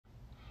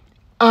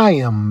I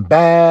am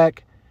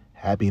back.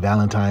 Happy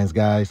Valentine's,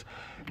 guys.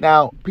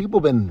 Now,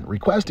 people been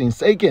requesting,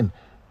 Saken,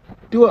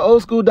 do an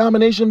old school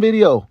domination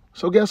video.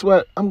 So guess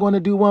what? I'm going to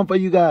do one for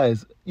you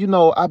guys. You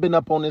know, I've been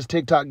up on this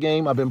TikTok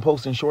game. I've been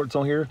posting shorts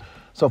on here.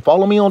 So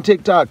follow me on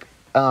TikTok.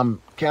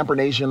 Camper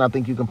Nation, I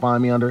think you can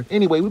find me under.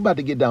 Anyway, we're about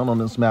to get down on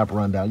this map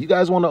rundown. You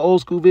guys want an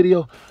old school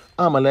video?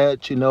 I'm going to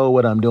let you know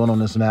what I'm doing on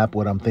this map,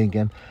 what I'm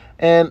thinking.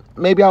 And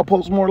maybe I'll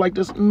post more like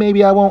this.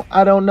 Maybe I won't.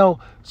 I don't know.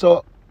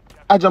 So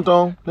I jumped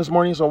on this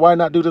morning, so why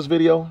not do this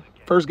video?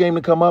 First game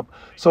to come up.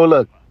 So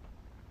look,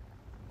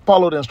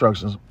 follow the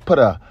instructions. Put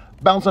a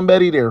bouncing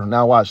Betty there.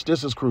 Now watch,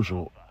 this is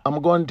crucial. I'm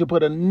going to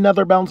put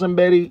another bouncing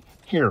Betty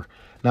here.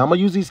 Now I'm going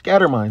to use these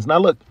scatter mines. Now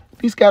look,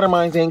 these scatter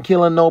mines ain't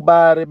killing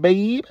nobody,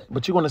 babe.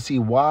 But you're going to see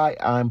why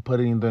I'm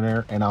putting them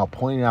there, and I'll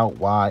point out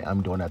why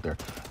I'm doing that there.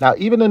 Now,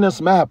 even in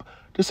this map,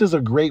 this is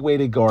a great way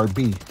to guard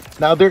B.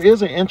 Now, there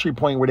is an entry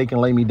point where they can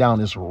lay me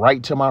down. It's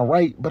right to my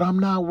right, but I'm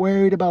not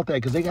worried about that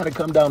because they got to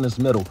come down this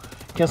middle.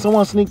 Can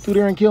someone sneak through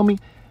there and kill me?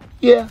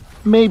 Yeah,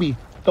 maybe.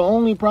 The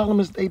only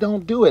problem is they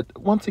don't do it.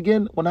 Once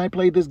again, when I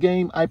play this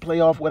game, I play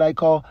off what I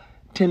call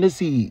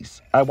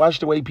tendencies. I watch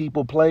the way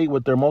people play,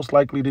 what they're most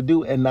likely to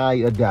do, and I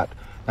adapt.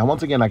 Now,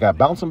 once again, I got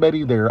Bouncing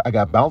Betty there. I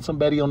got Bouncing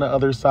Betty on the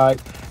other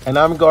side, and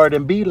I'm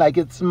guarding B like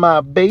it's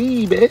my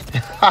baby.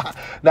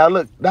 Now,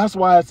 look, that's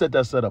why I set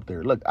that setup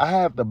there. Look, I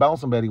have the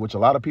Bouncing Betty, which a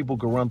lot of people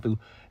could run through,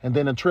 and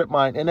then a trip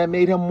mine, and that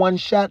made him one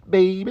shot,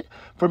 baby.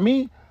 For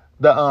me,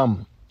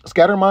 the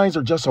scatter mines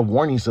are just a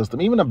warning system.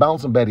 Even a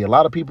Bouncing Betty, a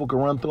lot of people can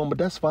run through them, but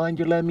that's fine.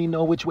 You're letting me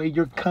know which way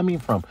you're coming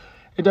from.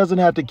 It doesn't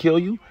have to kill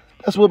you.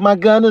 That's what my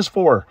gun is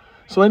for.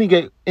 So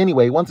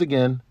anyway, once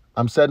again,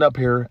 I'm setting up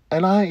here,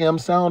 and I am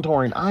sound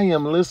touring. I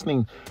am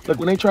listening. Look,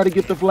 when they try to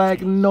get the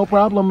flag, no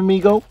problem,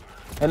 amigo.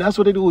 And that's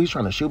what they do. He's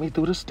trying to shoot me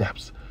through the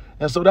steps.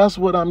 And so that's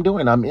what I'm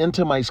doing. I'm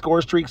into my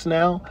score streaks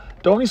now.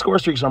 The only score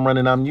streaks I'm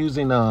running, I'm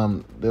using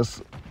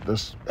this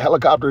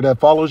helicopter that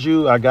follows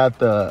you. I got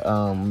the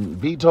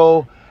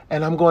VTOL,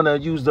 and I'm going to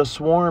use the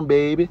swarm,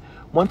 baby.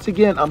 Once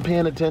again, I'm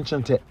paying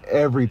attention to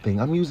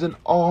everything. I'm using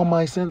all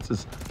my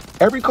senses.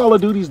 Every Call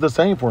of Duty is the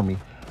same for me.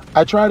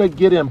 I try to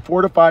get in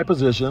fortified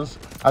positions.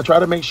 I try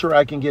to make sure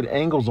I can get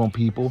angles on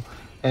people,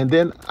 and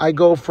then I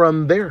go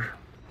from there.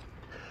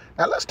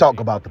 Now, let's talk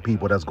about the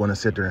people that's going to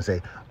sit there and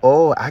say,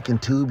 oh, I can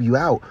tube you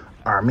out.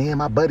 Or, man,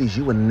 my buddies,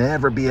 you would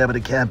never be able to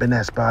camp in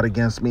that spot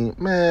against me.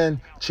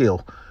 Man,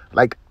 chill.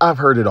 Like, I've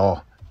heard it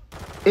all.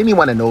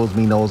 Anyone that knows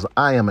me knows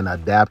I am an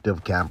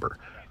adaptive camper.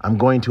 I'm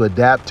going to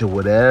adapt to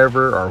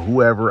whatever or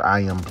whoever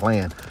I am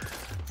playing.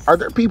 Are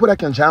there people that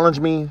can challenge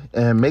me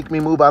and make me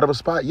move out of a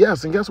spot?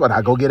 Yes, and guess what?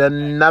 I go get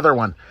another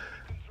one.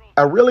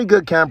 A really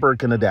good camper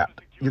can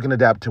adapt. You can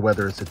adapt to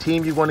whether it's a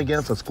team you're going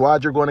against, a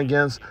squad you're going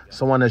against,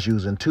 someone that's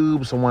using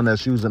tubes, someone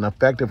that's using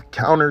effective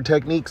counter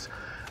techniques.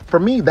 For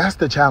me, that's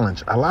the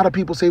challenge. A lot of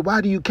people say,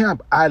 why do you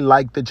camp? I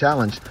like the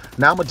challenge.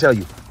 Now, I'm going to tell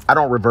you, I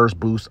don't reverse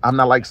boost. I'm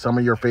not like some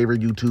of your favorite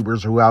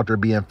YouTubers who are out there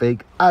being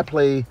fake. I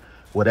play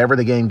whatever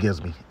the game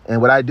gives me.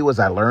 And what I do is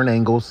I learn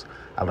angles.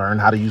 I learn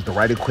how to use the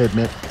right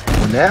equipment.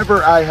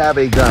 Whenever I have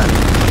a gun,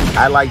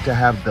 I like to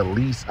have the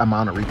least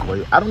amount of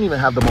recoil. I don't even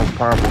have the most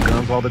powerful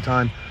guns all the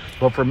time.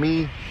 But for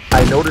me,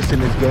 I notice in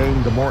this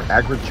game, the more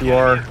accurate you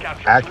are,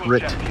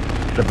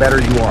 the better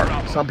you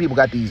are. Some people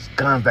got these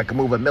guns that can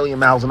move 1,000,000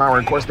 miles an hour.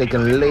 Of course, they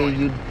can lay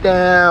you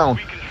down.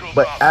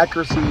 But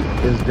accuracy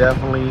is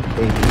definitely a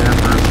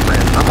camper's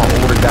friend. I'm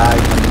an older guy.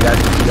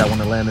 I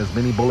want to land as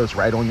many bullets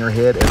right on your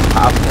head as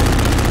possible.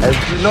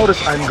 As you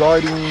notice, I'm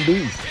guarding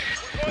B.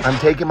 I'm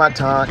taking my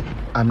time.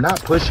 I'm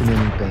not pushing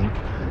anything.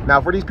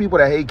 Now, for these people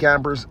that hate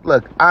campers,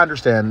 look, I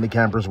understand the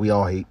campers we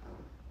all hate.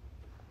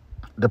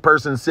 The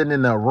person sitting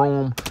in the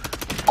room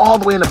all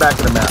the way in the back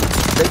of the map,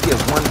 they get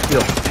one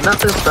kill.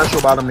 Nothing special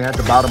about them. They're at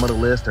the bottom of the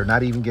list. They're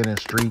not even getting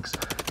streaks.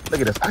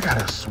 Look at this. I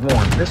got a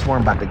swarm. This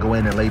swarm about to go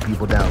in and lay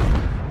people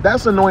down.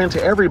 That's annoying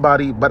to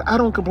everybody, but I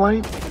don't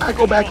complain. I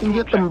go back and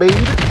get them, baby.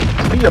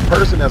 To be a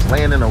person that's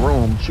laying in a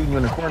room, shooting you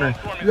in the corner,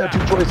 you have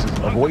two choices.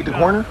 Avoid the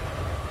corner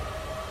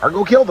or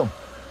go kill them.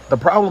 The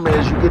problem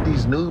is you get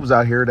these noobs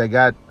out here that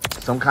got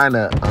some kind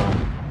of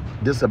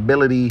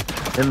disability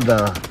in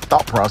the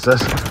thought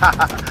process,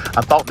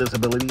 a thought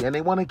disability, and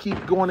they want to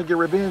keep going to get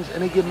revenge,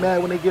 and they get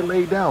mad when they get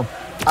laid down.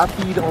 I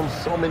feed on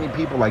so many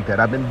people like that.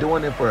 I've been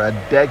doing it for a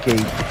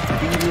decade,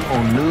 feeding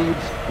on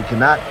noobs who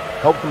cannot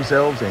help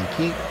themselves and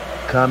keep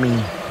coming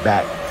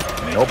back.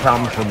 No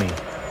problem for me.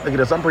 Look at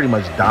this. I'm pretty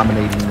much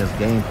dominating this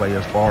gameplay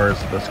as far as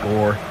the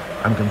score.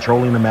 I'm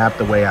controlling the map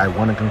the way I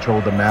want to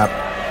control the map.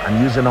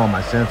 I'm using all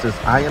my senses.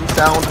 I am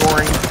sound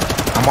touring.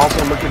 I'm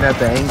also looking at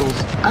the angles.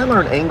 I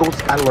learn angles.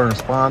 I learn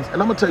spawns. And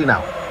I'm going to tell you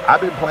now,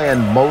 I've been playing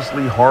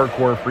mostly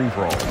hardcore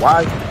free-for-all.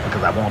 Why?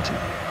 Because I want to.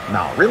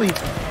 No, really,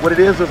 what it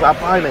is I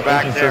find an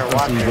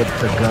inconsistency with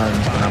the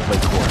guns when I play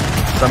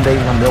core. Some days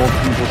I'm milling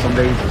people. Some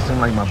days it seems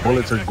like my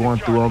bullets are going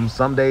through them.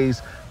 Some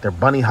days they're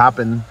bunny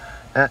hopping.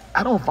 And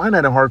I don't find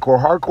that in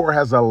hardcore. Hardcore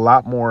has a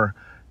lot more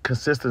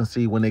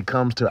consistency when it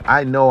comes to,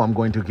 I know I'm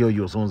going to kill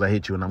you as soon as I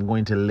hit you and I'm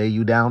going to lay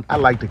you down. I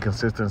like the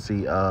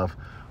consistency of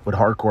what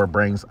hardcore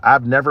brings.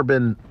 I've never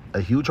been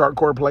a huge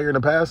hardcore player in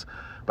the past,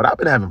 but I've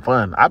been having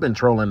fun. I've been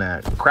trolling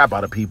that crap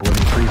out of people in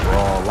these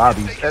free-for-all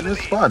lobbies, and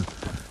it's fun.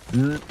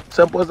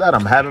 Simple as that.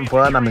 I'm having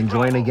fun. I'm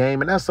enjoying the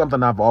game, and that's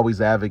something I've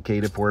always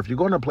advocated for. If you're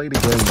going to play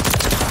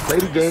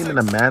the game in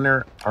a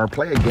manner, or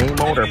play a game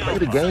mode, or play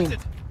the game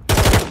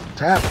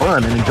to have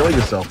fun and enjoy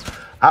yourself.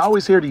 I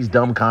always hear these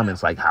dumb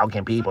comments like, how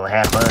can people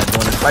have fun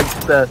doing this? Like,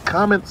 the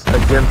comments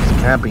against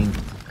camping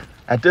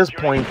at this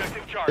point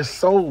is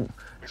so,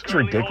 it's just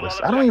ridiculous.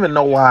 I don't even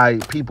know why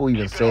people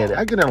even say it.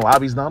 I get in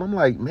lobbies now and I'm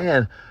like,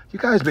 man, you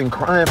guys been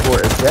crying for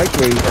a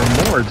decade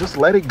or more. Just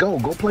let it go.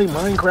 Go play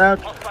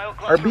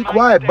Minecraft or be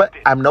quiet. But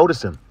I'm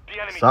noticing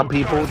some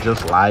people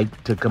just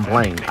like to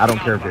complain. I don't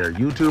care if they're a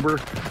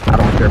YouTuber. I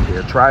don't care if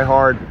they're a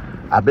tryhard.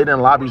 I've been in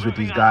lobbies with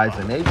these guys,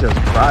 and they just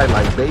cry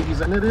like babies,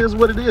 and it is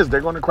what it is.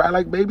 They're going to cry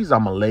like babies.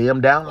 I'm going to lay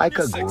them down like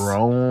a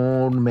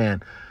grown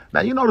man.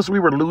 Now, you notice we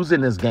were losing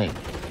this game.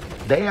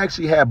 They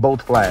actually had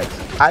both flags.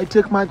 I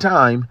took my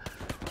time.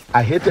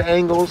 I hit the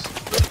angles.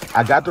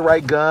 I got the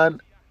right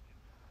gun.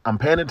 I'm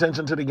paying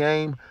attention to the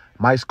game.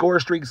 My score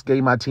streaks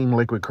gave my team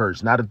liquid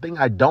courage. Now, the thing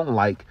I don't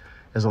like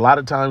is a lot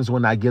of times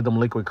when I give them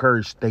liquid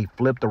courage, they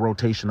flip the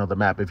rotation of the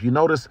map. If you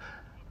notice,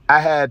 I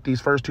had these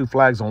first two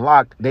flags on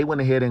lock. They went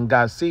ahead and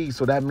got C,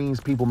 so that means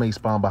people may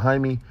spawn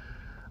behind me.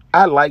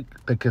 I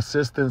like the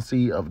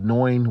consistency of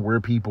knowing where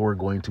people are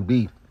going to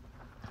be.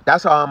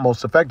 That's how I'm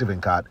most effective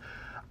in COD.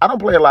 I don't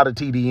play a lot of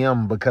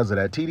TDM because of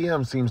that.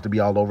 TDM seems to be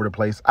all over the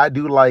place. I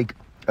do like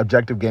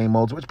objective game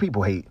modes, which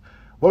people hate.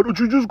 Why don't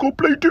you just go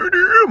play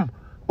TDM?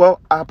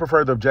 Well, I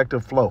prefer the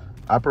objective flow.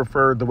 I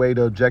prefer the way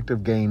the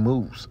objective game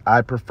moves.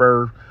 I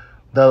prefer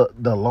the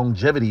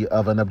longevity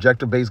of an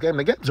objective-based game.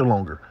 The games are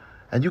longer,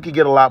 and you can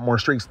get a lot more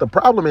streaks. The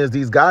problem is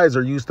these guys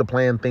are used to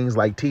playing things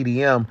like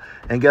TDM,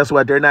 and guess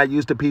what? They're not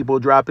used to people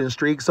dropping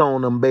streaks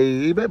on them,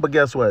 baby. But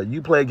guess what?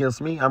 You play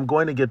against me, I'm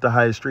going to get the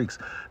highest streaks.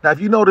 Now, if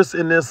you notice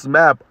in this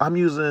map, I'm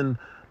using,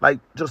 like,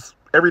 just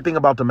everything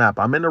about the map.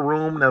 I'm in a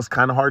room that's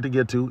kind of hard to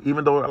get to,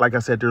 even though, like I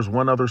said, there's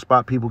one other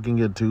spot people can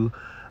get to.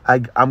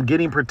 I'm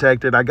getting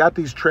protected. I got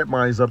these trip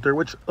mines up there,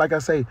 which, like I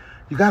say,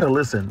 you got to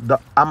listen.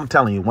 I'm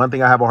telling you, one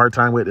thing I have a hard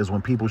time with is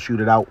when people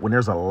shoot it out, when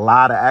there's a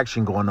lot of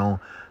action going on.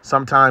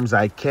 Sometimes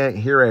I can't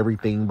hear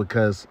everything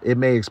because it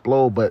may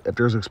explode, but if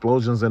there's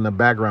explosions in the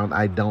background,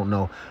 I don't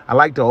know. I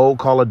like the old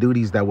Call of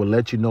Duties that will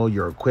let you know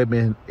your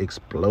equipment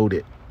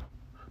exploded.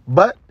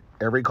 But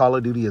every Call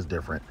of Duty is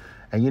different.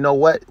 And you know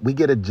what? We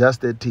get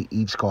adjusted to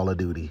each Call of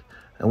Duty.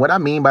 And what I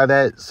mean by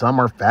that, some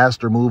are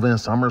faster moving,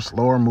 some are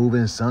slower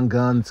moving. Some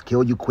guns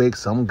kill you quick.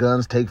 Some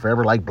guns take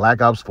forever, like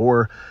Black Ops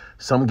 4.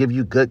 Some give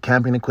you good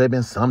camping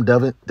equipment. Some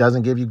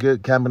doesn't give you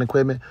good camping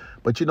equipment.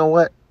 But you know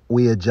what?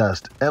 We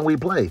adjust and we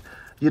play.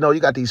 You know,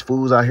 you got these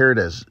fools out here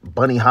that's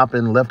bunny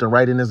hopping left and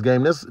right in this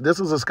game. This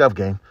is a scuff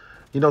game.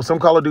 You know, some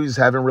Call of Duties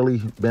haven't really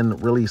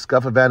been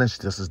scuff advantage.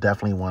 This is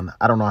definitely one.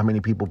 I don't know how many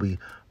people be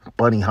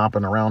bunny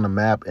hopping around the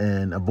map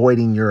and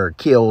avoiding your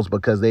kills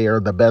because they are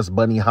the best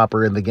bunny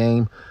hopper in the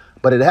game.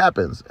 But it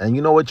happens. And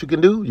you know what you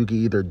can do? You can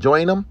either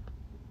join them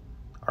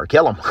or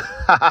kill them.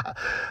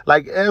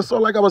 And so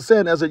like I was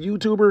saying, as a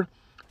YouTuber,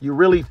 you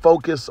really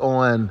focus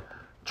on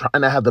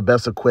trying to have the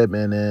best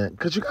equipment, and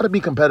because you got to be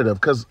competitive.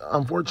 Because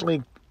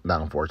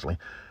not unfortunately,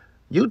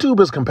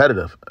 YouTube is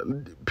competitive.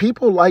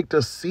 People like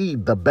to see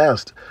the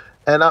best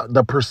and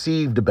the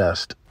perceived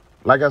best.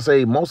 Like I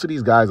say, most of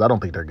these guys, I don't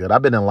think they're good.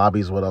 I've been in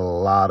lobbies with a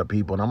lot of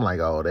people, and I'm like,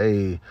 oh,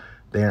 they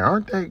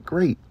aren't that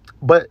great.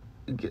 But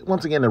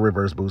once again, the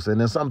reverse boost,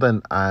 and it's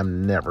something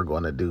I'm never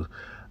going to do.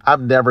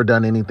 I've never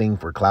done anything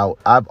for clout.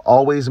 I've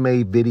always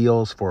made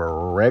videos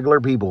for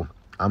regular people.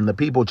 I'm the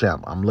people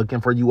champ. I'm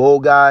looking for you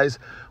old guys,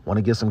 want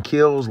to get some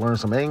kills, learn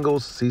some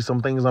angles, see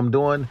some things I'm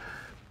doing.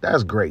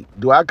 That's great.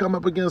 Do I come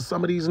up against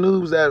some of these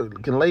noobs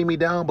that can lay me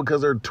down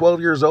because they're 12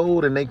 years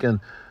old and they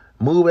can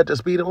move at the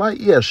speed of light?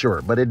 Yeah,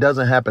 sure. But it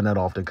doesn't happen that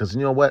often because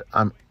you know what?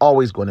 I'm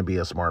always going to be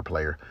a smart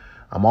player.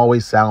 I'm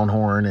always sound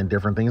horn and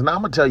different things. Now,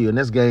 I'm going to tell you, in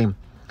this game,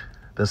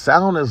 the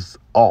sound is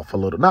off a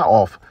little. Not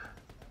off.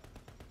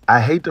 I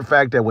hate the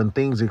fact that when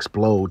things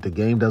explode, the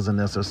game doesn't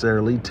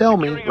necessarily tell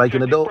me. Like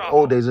in the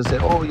old days, it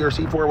said, oh, your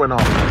C4 went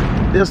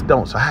off. This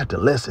don't, so I have to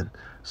listen.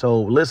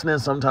 So listening,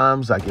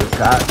 sometimes I get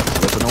caught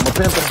slipping on my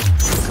pimping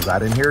because I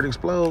didn't hear it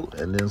explode.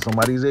 And then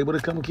somebody's able to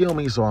come kill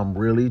me. So I'm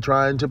really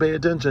trying to pay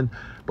attention.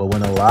 But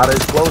when a lot of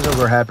explosions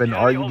are happening,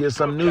 or you get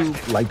some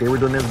noob, like they were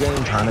doing this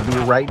game, trying to be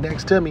right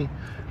next to me.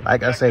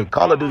 Like I say,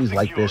 Call of Duty's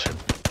like fishing.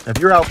 If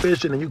you're out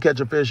fishing and you catch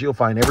a fish, you'll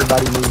find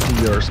everybody move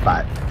to your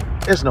spot.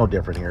 It's no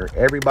different here.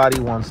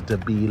 Everybody wants to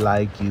be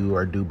like you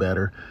or do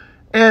better.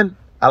 And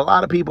a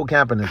lot of people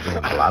camp in this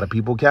game. A lot of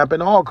people camp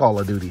in all Call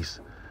of Duties.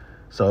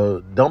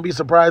 So don't be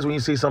surprised when you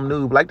see some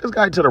noob. Like this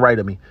guy to the right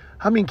of me.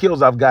 How many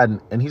kills I've gotten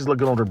and he's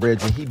looking over the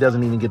bridge and he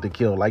doesn't even get the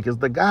kill. Like, is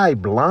the guy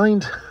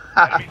blind?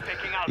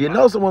 You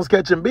know someone's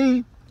catching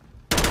B.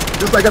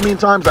 Just like how many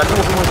times I know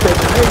someone's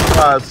catching A.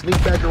 So I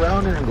sneak back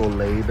around there and go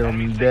lay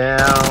them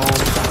down.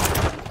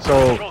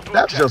 So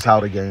that's just how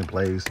the game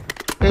plays.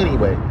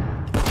 Anyway,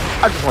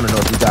 I just want to know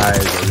if you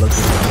guys are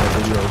looking for more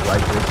videos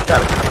like this.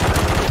 Gotta comment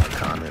in the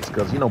comments.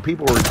 because, you know,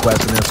 people were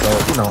requesting it,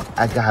 so, you know,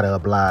 I gotta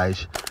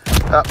oblige.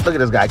 Look at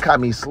this guy. Caught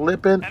me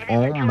slipping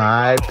on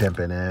my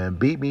pimping and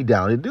beat me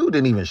down. The dude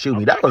didn't even shoot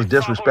me. That was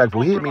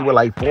disrespectful. He hit me with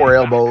like 4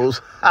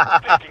 elbows.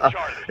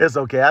 It's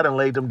okay. I done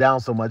laid him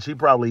down so much. He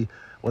probably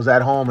was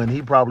at home, and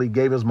he probably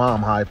gave his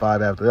mom a high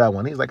five after that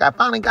one. He's like, I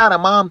finally got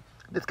him, Mom.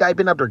 This guy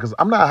been up there, because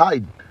I'm not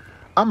hiding.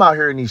 I'm out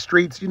here in these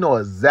streets. You know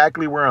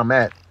exactly where I'm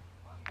at.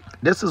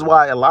 This is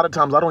why a lot of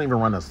times I don't even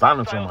run a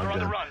silencer on my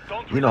gun.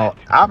 You know,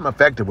 I'm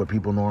effective with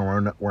people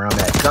knowing where I'm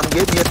at. Come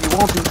get me if you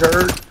want to,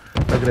 turd.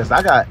 Look at this.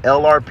 I got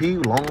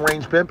LRP, long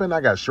range pimping.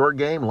 I got short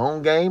game,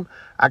 long game.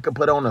 I could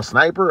put on a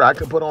sniper. I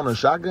could put on a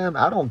shotgun.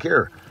 I don't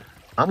care.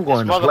 I'm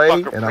going to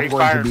play, and I'm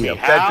going to be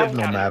effective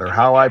no matter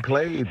how I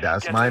play.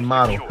 That's my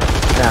motto.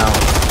 Now,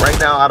 right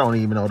now, I don't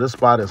even know. This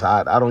spot is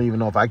hot. I don't even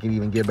know if I can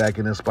even get back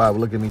in this spot.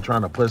 Look at me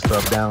trying to put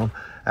stuff down.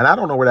 And I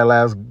don't know where that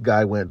last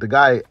guy went. The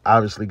guy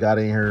obviously got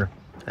in here,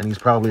 and he's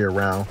probably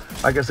around.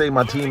 Like I say,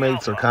 my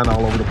teammates are kind of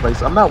all over the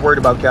place. I'm not worried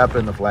about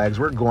capping the flags.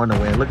 We're going to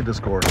win. Look at the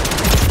score.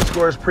 The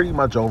score is pretty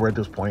much over at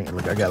this point. And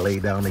look, I got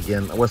laid down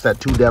again. What's that,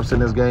 2 deaths in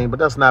this game? But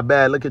that's not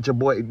bad. Look at your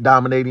boy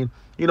dominating.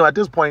 You know, at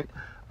this point,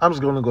 I'm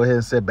just going to go ahead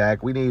and sit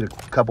back. We need a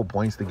couple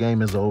points. The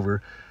game is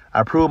over.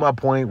 I proved my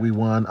point. We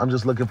won. I'm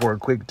just looking for a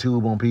quick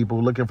tube on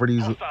people. Looking for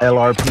these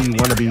LRP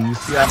wannabes.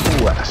 See,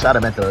 I shot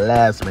him at the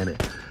last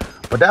minute.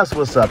 But that's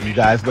what's up, you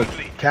guys. Look,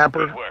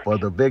 camper for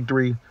the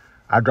victory.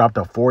 I dropped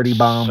a 40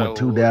 bomb with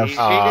 2 deaths.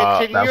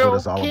 That's what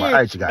it's all about. All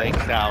right, you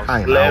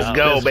guys. Let's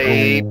go,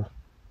 babe.